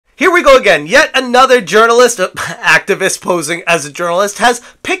we go again. Yet another journalist, activist posing as a journalist, has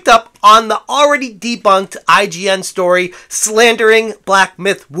picked up on the already debunked IGN story slandering Black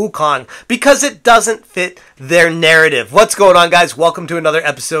Myth Wukong because it doesn't fit their narrative. What's going on, guys? Welcome to another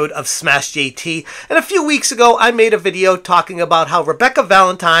episode of Smash JT. And a few weeks ago, I made a video talking about how Rebecca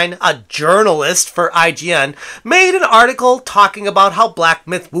Valentine, a journalist for IGN, made an article talking about how Black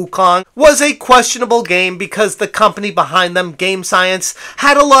Myth Wukong was a questionable game because the company behind them, Game Science,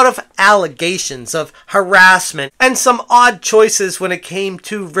 had a lot of allegations of harassment and some odd choices when it came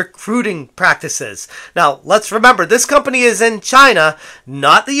to recruiting practices. Now, let's remember, this company is in China,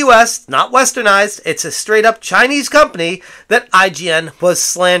 not the US, not westernized. It's a straight up Chinese company that IGN was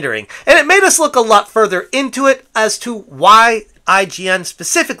slandering. And it made us look a lot further into it as to why IGN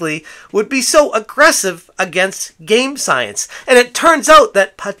specifically would be so aggressive against Game Science. And it turns out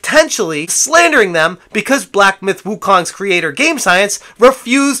that potentially slandering them because Black Myth Wukong's creator Game Science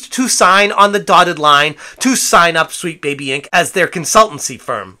refused to sign on the dotted line to sign up Sweet Baby Inc. as their consultancy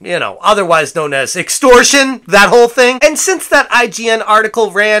firm, otherwise known as Extortion, that whole thing. And since that IGN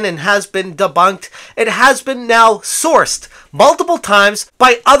article ran and has been debunked, it has been now sourced multiple times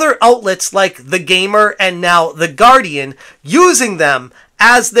by other outlets like The Gamer and now The Guardian, using them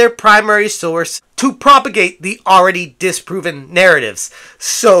as their primary source to propagate the already disproven narratives.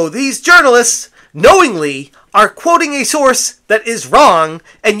 So these journalists knowingly are quoting a source that is wrong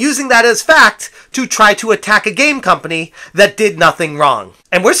and using that as fact to try to attack a game company that did nothing wrong.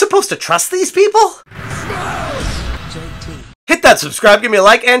 And we're supposed to trust these people? Hit that subscribe, give me a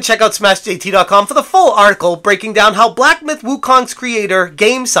like, and check out smashjt.com for the full article breaking down how Black Myth Wukong's creator,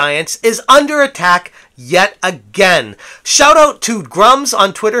 Game Science, is under attack yet again. Shout out to Grums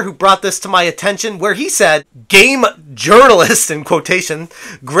on Twitter who brought this to my attention, where he said, game journalist, in quotation,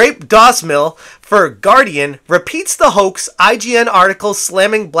 Grape Dosmill for Guardian repeats the hoax IGN article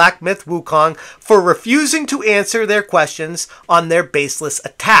slamming Black Myth Wukong for refusing to answer their questions on their baseless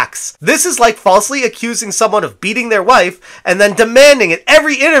attacks. This is like falsely accusing someone of beating their wife and then demanding at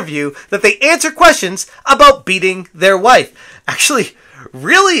every interview that they answer questions about beating their wife. Actually,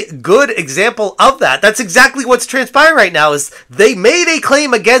 really good example of that. That's exactly what's transpiring right now. Is they made a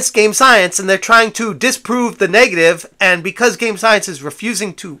claim against Game Science and they're trying to disprove the negative, and because Game Science is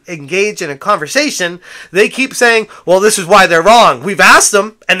refusing to engage in a conversation, they keep saying, well, this is why they're wrong. We've asked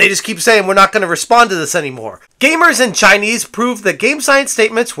them, and they just keep saying we're not going to respond to this anymore. Gamers in Chinese proved that Game Science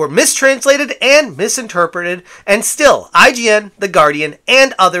statements were mistranslated and misinterpreted, and still IGN, The Guardian,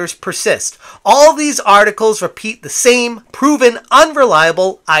 and others persist. All these articles repeat the same proven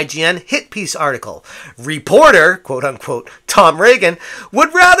unreliable IGN hit piece article. Reporter, quote unquote, Tom Reagan,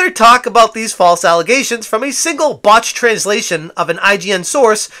 would rather talk about these false allegations from a single botched translation of an IGN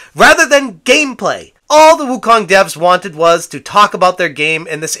source rather than gameplay. All the Wukong devs wanted was to talk about their game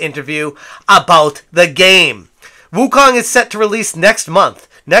in this interview about the game. Wukong is set to release next month,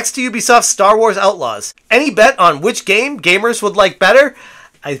 next to Ubisoft's Star Wars Outlaws. Any bet on which game gamers would like better?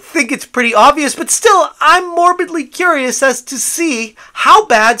 I think it's pretty obvious, but still, I'm morbidly curious as to see how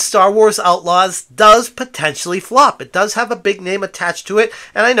bad Star Wars Outlaws does potentially flop. It does have a big name attached to it,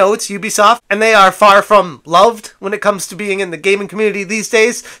 and I know it's Ubisoft, and they are far from loved when it comes to being in the gaming community these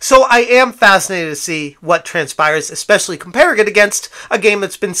days, so I am fascinated to see what transpires, especially comparing it against a game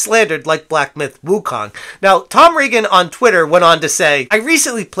that's been slandered like Black Myth Wukong. Now, Tom Reagan on Twitter went on to say, I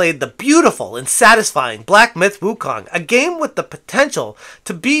recently played the beautiful and satisfying Black Myth Wukong, a game with the potential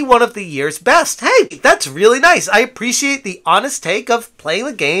to be one of the year's best. Hey, that's really nice. I appreciate the honest take of playing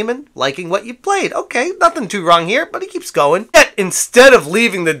the game and liking what you played. Okay, nothing too wrong here, but he keeps going. Yet, instead of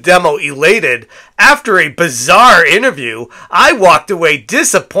leaving the demo elated, after a bizarre interview, I walked away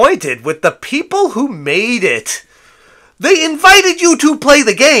disappointed with the people who made it. They invited you to play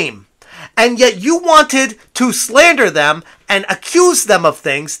the game, and yet you wanted to slander them and accuse them of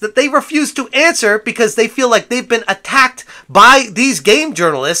things that they refuse to answer because they feel like they've been attacked by these game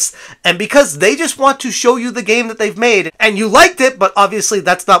journalists, and because they just want to show you the game that they've made. And you liked it, but obviously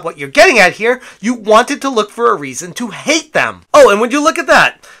that's not what you're getting at here. You wanted to look for a reason to hate them. Oh, and when you look at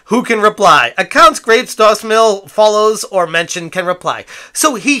that, who can reply? Accounts Grapes Dosmill follows or mention can reply.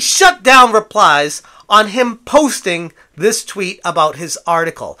 So he shut down replies on him posting this tweet about his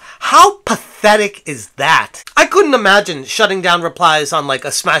article. How pathetic is that? I couldn't imagine shutting down replies on like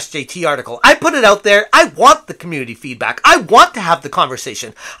a Smash JT article. I put it out there. I want the community feedback. I want to have the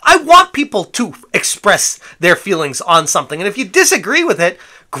conversation. I want people to express their feelings on something. And if you disagree with it,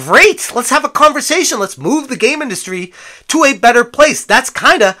 Great! Let's have a conversation. Let's move the game industry to a better place. That's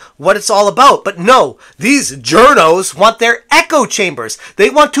kind of what it's all about. But no, these journos want their echo chambers. They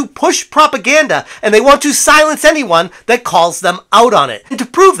want to push propaganda, and they want to silence anyone that calls them out on it. And to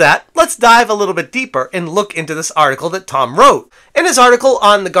prove that, let's dive a little bit deeper and look into this article that Tom wrote. In his article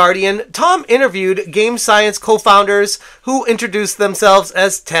on The Guardian, Tom interviewed game science co-founders who introduced themselves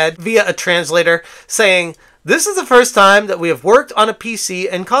as TED via a translator, saying, "This is the first time that we have worked on a PC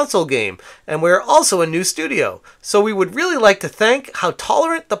and console game, and we're also a new studio, so we would really like to thank how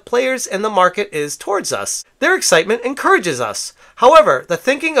tolerant the players in the market is towards us. Their excitement encourages us. However, the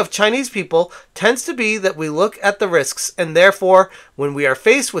thinking of Chinese people tends to be that we look at the risks, and therefore, when we are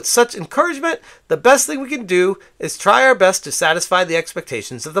faced with such encouragement, the best thing we can do is try our best to satisfy the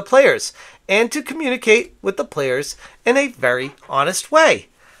expectations of the players, and to communicate with the players in a very honest way."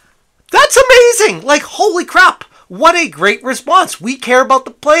 That's amazing! Like, holy crap! What a great response! We care about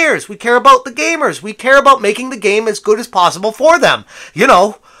the players, we care about the gamers, we care about making the game as good as possible for them. You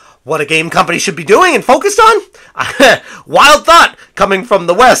know, what a game company should be doing and focused on? Wild thought coming from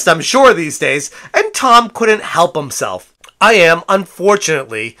the West, I'm sure, these days. And Tom couldn't help himself. I am,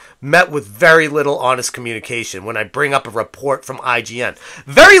 unfortunately, met with very little honest communication when I bring up a report from IGN.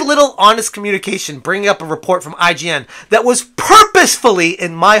 Very little honest communication bringing up a report from IGN that was purposefully,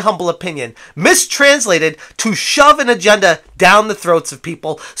 in my humble opinion, mistranslated to shove an agenda down the throats of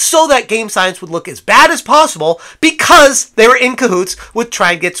people so that game science would look as bad as possible because they were in cahoots with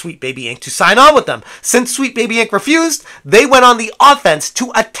trying to get Sweet Baby Inc. to sign on with them. Since Sweet Baby Inc. refused, they went on the offense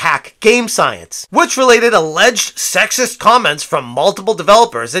to attack game science, which related alleged sexist comments from multiple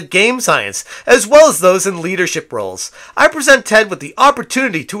developers at game science, as well as those in leadership roles. I present Ted with the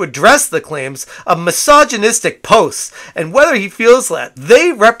opportunity to address the claims of misogynistic posts and whether he feels that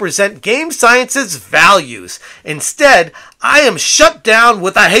they represent game science's values. Instead, I am shut down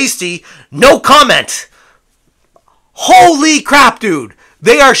with a hasty no comment. Holy crap, dude.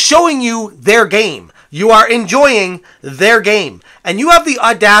 They are showing you their game. You are enjoying their game. And you have the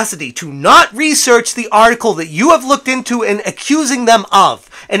audacity to not research the article that you have looked into and accusing them of.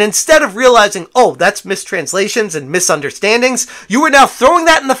 And instead of realizing, oh, that's mistranslations and misunderstandings, you are now throwing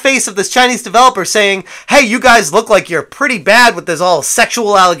that in the face of this Chinese developer saying, hey, you guys look like you're pretty bad with this all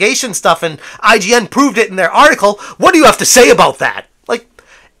sexual allegation stuff and IGN proved it in their article. What do you have to say about that? Like,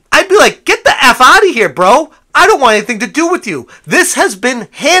 I'd be like, get the F out of here, bro. I don't want anything to do with you. This has been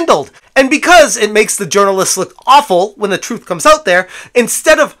handled. And because it makes the journalists look awful when the truth comes out there,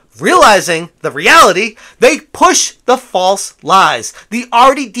 instead of realizing the reality, they push the false lies. The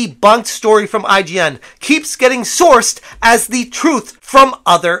already debunked story from IGN keeps getting sourced as the truth from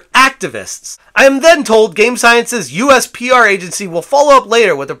other activists. I am then told Game Science's US PR agency will follow up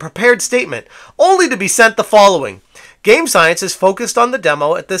later with a prepared statement, only to be sent the following. Game Science is focused on the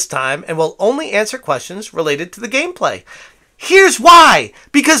demo at this time and will only answer questions related to the gameplay. Here's why!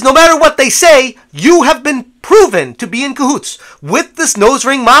 Because no matter what they say, you have been proven to be in cahoots with this nose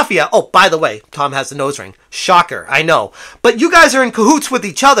ring mafia. Oh, by the way, Tom has the nose ring. Shocker, I know. But you guys are in cahoots with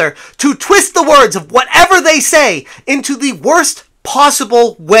each other to twist the words of whatever they say into the worst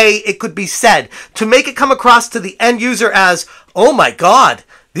possible way it could be said, to make it come across to the end user as, oh my god,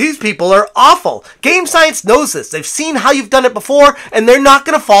 these people are awful. Game Science knows this. They've seen how you've done it before, and they're not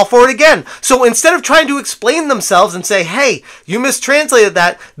going to fall for it again. So instead of trying to explain themselves and say, hey, you mistranslated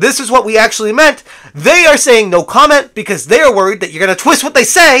that, this is what we actually meant, they are saying no comment because they are worried that you're going to twist what they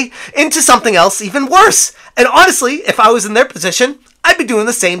say into something else even worse. And honestly, if I was in their position, I'd be doing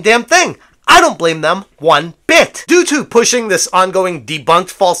the same damn thing. I don't blame them one bit. Due to pushing this ongoing debunked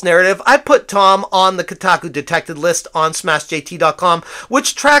false narrative, I put Tom on the Kotaku detected list on smashjt.com,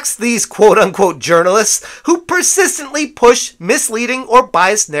 which tracks these quote-unquote journalists who persistently push misleading or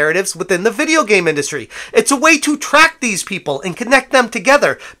biased narratives within the video game industry. It's a way to track these people and connect them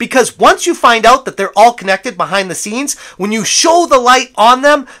together, because once you find out that they're all connected behind the scenes, when you show the light on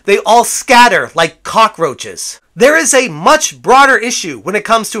them, they all scatter like cockroaches. There is a much broader issue when it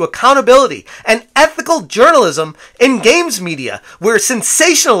comes to accountability and ethical journalism in games media, where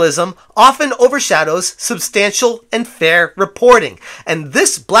sensationalism often overshadows substantial and fair reporting. And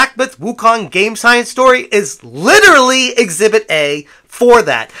this Black Myth Wukong game science story is literally Exhibit A for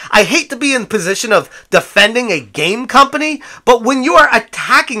that. I hate to be in the position of defending a game company, but when you are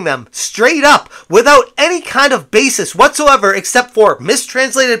attacking them straight up without any kind of basis whatsoever except for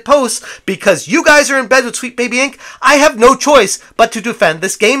mistranslated posts because you guys are in bed with Sweet Baby Inc., I have no choice but to defend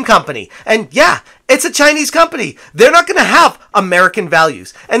this game company. And yeah, It's a Chinese company. They're not going to have American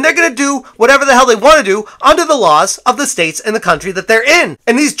values. And they're going to do whatever the hell they want to do under the laws of the states and the country that they're in.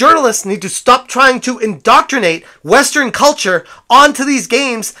 And these journalists need to stop trying to indoctrinate Western culture onto these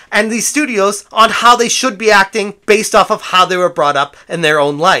games and these studios on how they should be acting based off of how they were brought up in their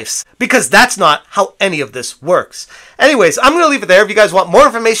own lives. Because that's not how any of this works. Anyways, I'm going to leave it there. If you guys want more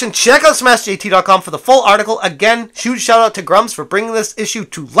information, check out smashjt.com for the full article. Again, huge shout out to Grums for bringing this issue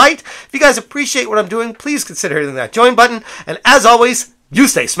to light. If you guys appreciate what I'm doing, please consider hitting that join button. And as always, you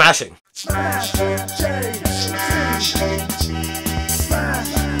stay smashing. Smash,